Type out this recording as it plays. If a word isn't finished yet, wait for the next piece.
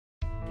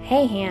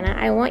Hey Hannah,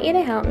 I want you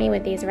to help me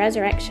with these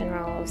resurrection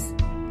rolls.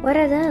 What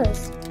are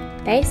those?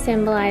 They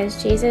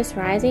symbolize Jesus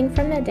rising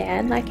from the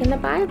dead like in the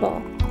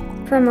Bible.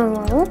 From a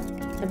roll?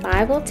 The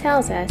Bible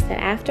tells us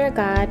that after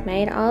God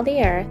made all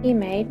the earth, He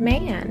made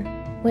man.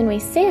 When we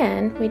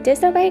sin, we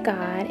disobey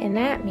God, and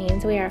that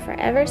means we are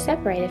forever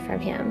separated from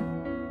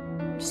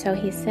Him. So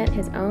He sent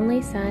His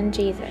only Son,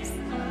 Jesus.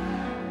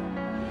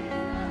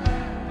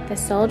 The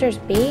soldiers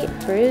beat,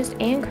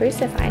 bruised, and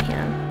crucified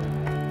Him.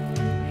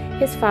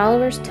 His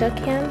followers took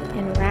Him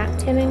and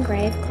wrapped Him in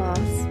grave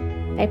cloths.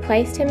 They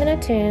placed Him in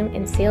a tomb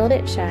and sealed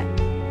it shut.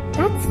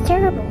 That's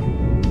terrible.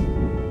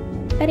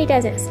 But He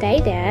doesn't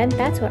stay dead.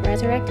 That's what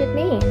resurrected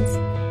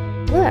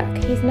means. Look,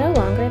 He's no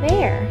longer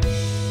there.